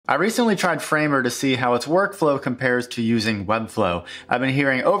I recently tried Framer to see how its workflow compares to using Webflow. I've been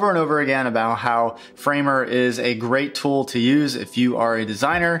hearing over and over again about how Framer is a great tool to use if you are a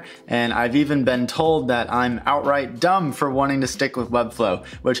designer, and I've even been told that I'm outright dumb for wanting to stick with Webflow,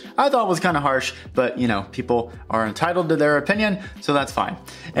 which I thought was kind of harsh, but you know, people are entitled to their opinion, so that's fine.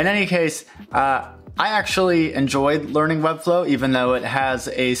 In any case, I actually enjoyed learning Webflow, even though it has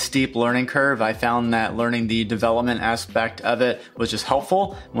a steep learning curve. I found that learning the development aspect of it was just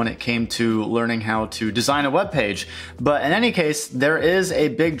helpful when it came to learning how to design a web page. But in any case, there is a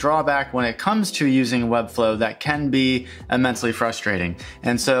big drawback when it comes to using Webflow that can be immensely frustrating.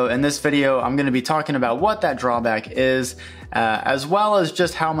 And so in this video, I'm going to be talking about what that drawback is, as well as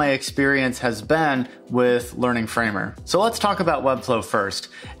just how my experience has been with learning Framer. So let's talk about Webflow first.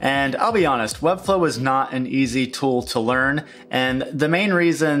 And I'll be honest, Webflow is not an easy tool to learn. And the main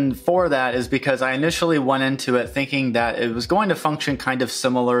reason for that is because I initially went into it thinking that it was going to function kind of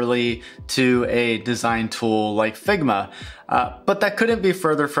similarly to a design tool like Figma. But that couldn't be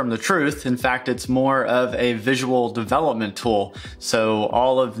further from the truth. In fact, it's more of a visual development tool. So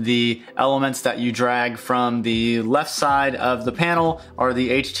all of the elements that you drag from the left side of the panel are the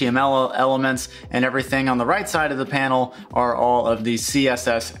HTML elements, and everything on the right side of the panel are all of the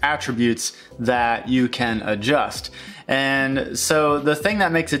CSS attributes that you can adjust. And so the thing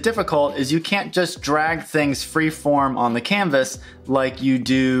that makes it difficult is you can't just drag things freeform on the canvas like you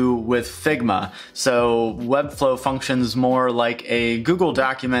do with Figma. So Webflow functions more like a Google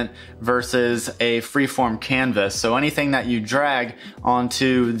document versus a freeform canvas. So anything that you drag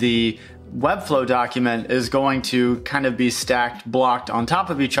onto the Webflow document is going to kind of be stacked, blocked on top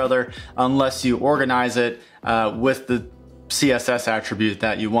of each other unless you organize it with the CSS attribute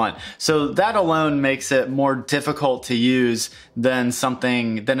that you want. So that alone makes it more difficult to use than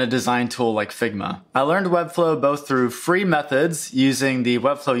a design tool like Figma. I learned Webflow both through free methods using the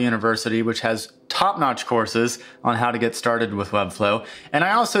Webflow University, which has top-notch courses on how to get started with Webflow. And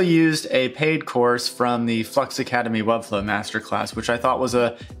I also used a paid course from the Flux Academy Webflow Masterclass, which I thought was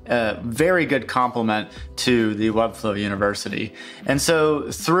a very good complement to the Webflow University. And so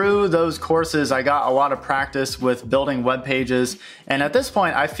through those courses, I got a lot of practice with building web pages. And at this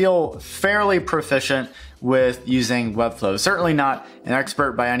point, I feel fairly proficient with using Webflow. Certainly not an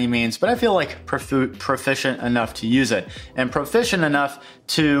expert by any means, but I feel like proficient enough to use it, and proficient enough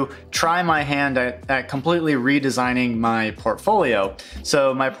to try my hand at completely redesigning my portfolio.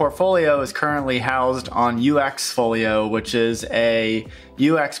 So my portfolio is currently housed on UXfolio, which is a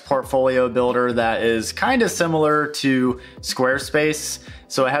UX portfolio builder that is kind of similar to Squarespace.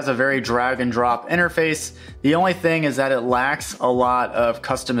 So it has a very drag and drop interface. The only thing is that it lacks a lot of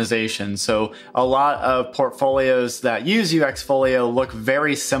customization. So a lot of portfolios that use UXfolio look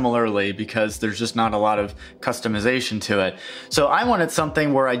very similarly because there's just not a lot of customization to it. So I wanted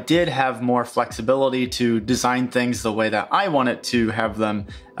something where I did have more flexibility to design things the way that I wanted to have them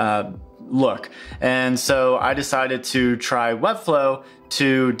look. And so I decided to try Webflow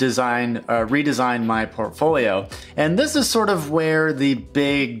to redesign my portfolio. And this is sort of where the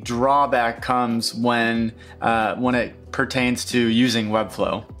big drawback comes when it pertains to using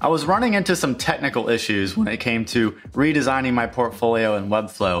Webflow. I was running into some technical issues when it came to redesigning my portfolio in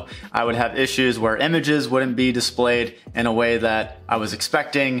Webflow. I would have issues where images wouldn't be displayed in a way that I was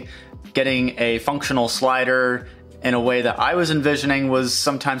expecting. Getting a functional slider in a way that I was envisioning was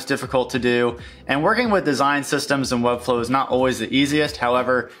sometimes difficult to do. And working with design systems in Webflow is not always the easiest.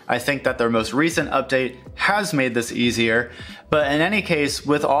 However, I think that their most recent update has made this easier. But in any case,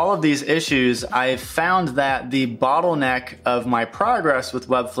 with all of these issues, I've found that the bottleneck of my progress with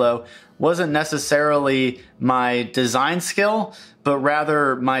Webflow wasn't necessarily my design skill, but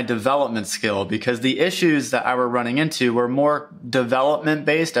rather my development skill, because the issues that I were running into were more development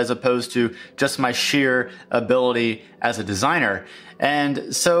based as opposed to just my sheer ability as a designer.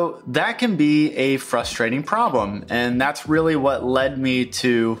 And so that can be a frustrating problem, and that's really what led me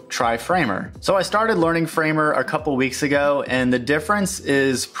to try Framer. So I started learning Framer a couple weeks ago, and the difference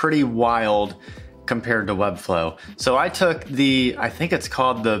is pretty wild compared to Webflow. So I took I think it's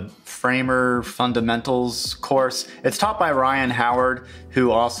called the Framer Fundamentals course. It's taught by Ryan Howard,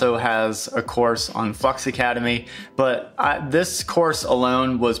 who also has a course on Flux Academy. But this course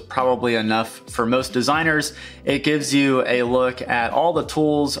alone was probably enough for most designers. It gives you a look at all the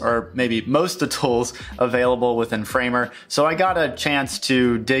tools, or maybe most of the tools available within Framer. So I got a chance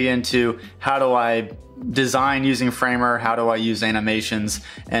to dig into how do I design using Framer, how do I use animations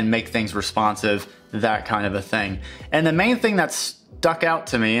and make things responsive, that kind of a thing. And the main thing that's stuck out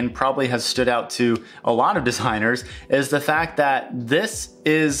to me, and probably has stood out to a lot of designers, is the fact that this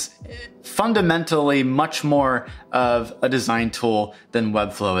is fundamentally much more of a design tool than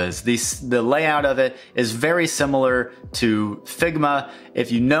Webflow is. The layout of it is very similar to Figma.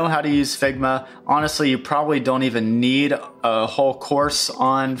 If you know how to use Figma, honestly, you probably don't even need a whole course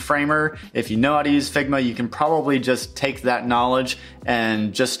on Framer. If you know how to use Figma, you can probably just take that knowledge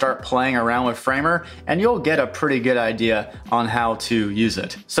and just start playing around with Framer, and you'll get a pretty good idea on how to use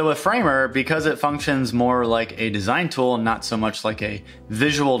it. So with Framer, because it functions more like a design tool, not so much like a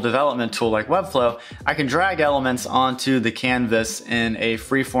visual development tool like Webflow, I can drag elements onto the canvas in a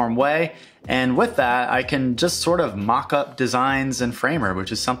freeform way. And with that, I can just sort of mock up designs in Framer,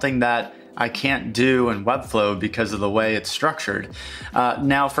 which is something that I can't do in Webflow because of the way it's structured.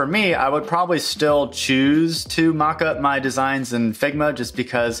 Now for me, I would probably still choose to mock up my designs in Figma just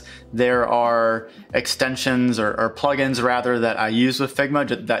because there are extensions or plugins rather that I use with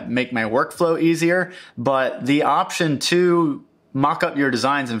Figma that make my workflow easier. But the option to mock up your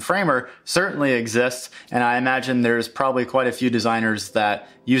designs in Framer certainly exists, and I imagine there's probably quite a few designers that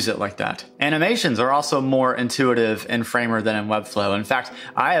use it like that. Animations are also more intuitive in Framer than in Webflow. In fact,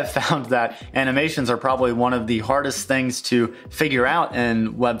 I have found that animations are probably one of the hardest things to figure out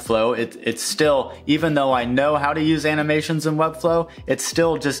in Webflow. It's still, even though I know how to use animations in Webflow, it's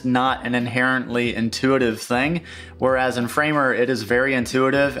still just not an inherently intuitive thing. Whereas in Framer, it is very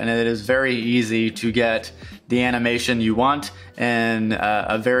intuitive and it is very easy to get the animation you want in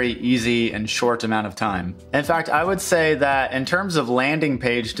a very easy and short amount of time. In fact, I would say that in terms of landing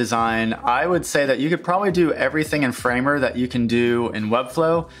page design, I would say that you could probably do everything in Framer that you can do in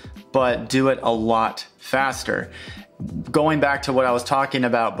Webflow, but do it a lot faster. Going back to what I was talking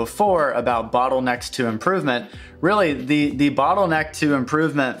about before about bottlenecks to improvement, really the bottleneck to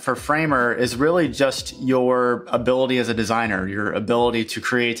improvement for Framer is really just your ability as a designer, your ability to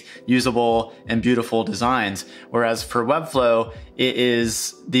create usable and beautiful designs. Whereas for Webflow, it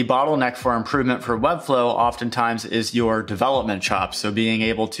is the bottleneck for improvement for Webflow oftentimes is your development chops. So being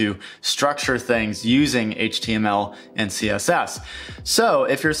able to structure things using HTML and CSS. So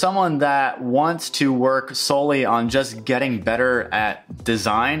if you're someone that wants to work solely on just getting better at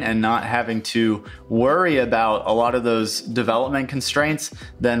design and not having to worry about a lot of those development constraints,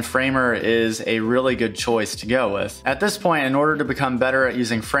 then Framer is a really good choice to go with. At this point, in order to become better at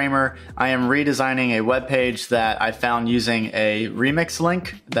using Framer, I am redesigning a web page that I found using a remix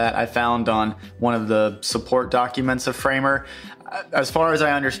link that I found on one of the support documents of Framer. As far as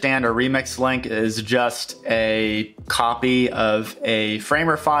I understand, a remix link is just a copy of a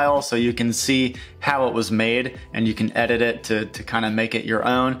Framer file, so you can see how it was made and you can edit it to kind of make it your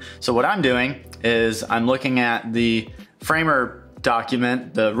own. So what I'm doing is I'm looking at the Framer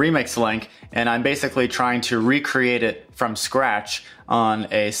document, the remix link, and I'm basically trying to recreate it from scratch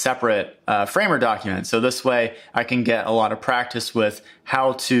on a separate Framer document. So this way I can get a lot of practice with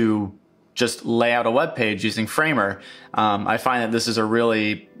how to just lay out a web page using Framer. I find that this is a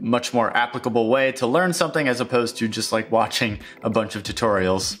really much more applicable way to learn something as opposed to just like watching a bunch of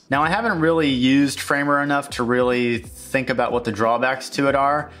tutorials. Now, I haven't really used Framer enough to really think about what the drawbacks to it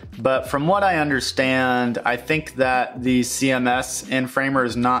are, but from what I understand, I think that the CMS in Framer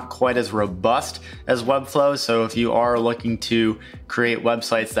is not quite as robust as Webflow. So if you are looking to create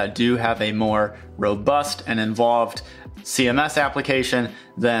websites that do have a more robust and involved CMS application,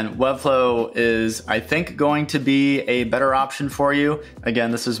 then Webflow is, I think, going to be a better option for you. Again,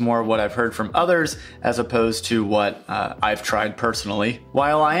 this is more what I've heard from others as opposed to what I've tried personally.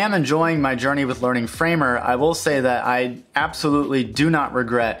 While I am enjoying my journey with learning Framer, I will say that I absolutely do not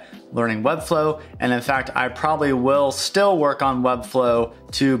regret learning Webflow, and in fact, I probably will still work on Webflow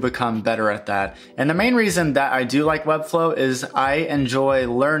to become better at that. And the main reason that I do like Webflow is I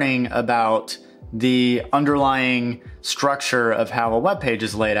enjoy learning about the underlying structure of how a web page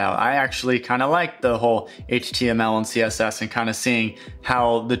is laid out. I actually kind of like the whole HTML and CSS and kind of seeing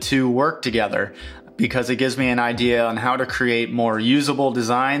how the two work together, because it gives me an idea on how to create more usable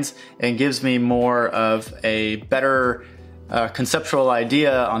designs and gives me more of a better conceptual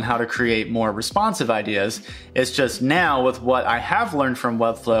idea on how to create more responsive ideas. It's just now with what I have learned from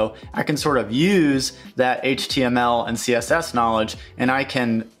Webflow, I can sort of use that HTML and CSS knowledge, and I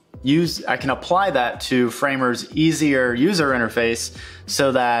can apply that to Framer's easier user interface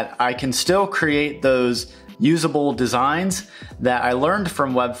so that I can still create those usable designs that I learned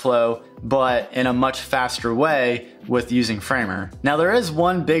from Webflow, but in a much faster way with using Framer. Now, there is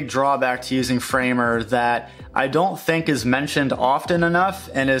one big drawback to using Framer that I don't think is mentioned often enough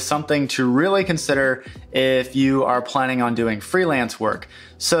and is something to really consider if you are planning on doing freelance work.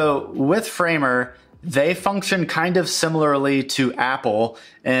 So with Framer, They function kind of similarly to Apple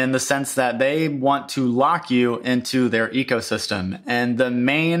in the sense that they want to lock you into their ecosystem. And the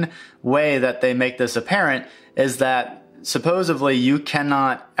main way that they make this apparent is that supposedly you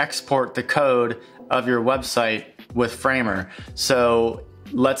cannot export the code of your website with Framer. So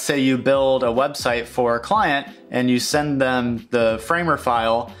let's say you build a website for a client and you send them the Framer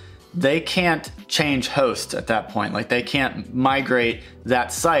file. They can't change hosts at that point. Like they can't migrate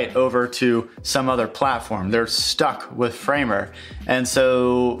that site over to some other platform. They're stuck with Framer. And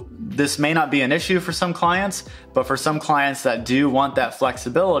so this may not be an issue for some clients, but for some clients that do want that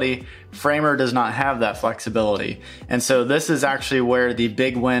flexibility, Framer does not have that flexibility. And so this is actually where the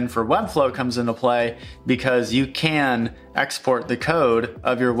big win for Webflow comes into play, because you can export the code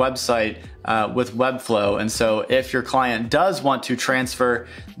of your website with Webflow. And so if your client does want to transfer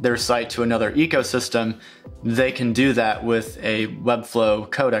their site to another ecosystem, they can do that with a Webflow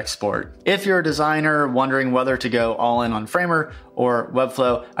code export. If you're a designer wondering whether to go all in on Framer or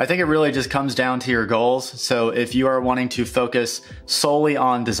Webflow, I think it really just comes down to your goals. So if you are wanting to focus solely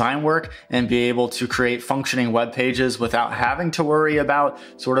on design work and be able to create functioning web pages without having to worry about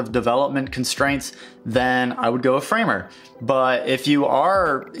sort of development constraints, then I would go with Framer. But if you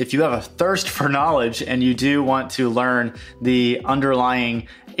have a thirst for knowledge and you do want to learn the underlying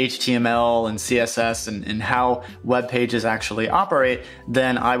HTML and CSS and how web pages actually operate,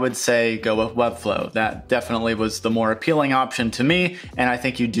 then I would say go with Webflow. That definitely was the more appealing option to me, and I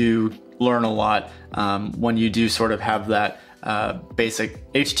think you do learn a lot when you do sort of have that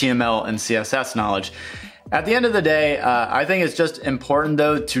basic HTML and CSS knowledge. At the end of the day, I think it's just important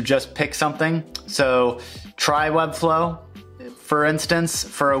though to just pick something. So try Webflow, for instance,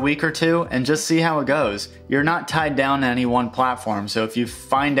 for a week or two and just see how it goes. You're not tied down to any one platform. So if you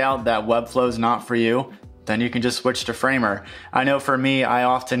find out that Webflow is not for you, then you can just switch to Framer. I know for me, I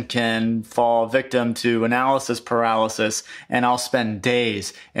often can fall victim to analysis paralysis, and I'll spend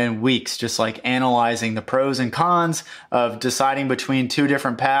days and weeks just like analyzing the pros and cons of deciding between two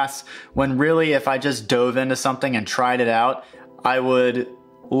different paths, when really if I just dove into something and tried it out, I would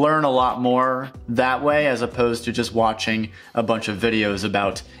learn a lot more that way as opposed to just watching a bunch of videos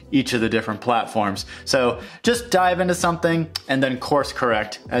about each of the different platforms. So just dive into something and then course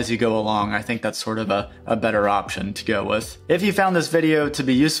correct as you go along. I think that's sort of a better option to go with. If you found this video to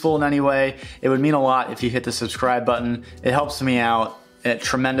be useful in any way, it would mean a lot if you hit the subscribe button. It helps me out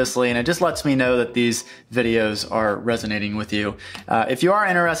tremendously, and it just lets me know that these videos are resonating with you. If you are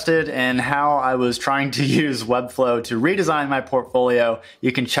interested in how I was trying to use Webflow to redesign my portfolio,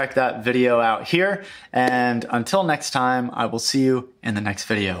 you can check that video out here. And until next time, I will see you in the next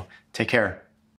video. Take care.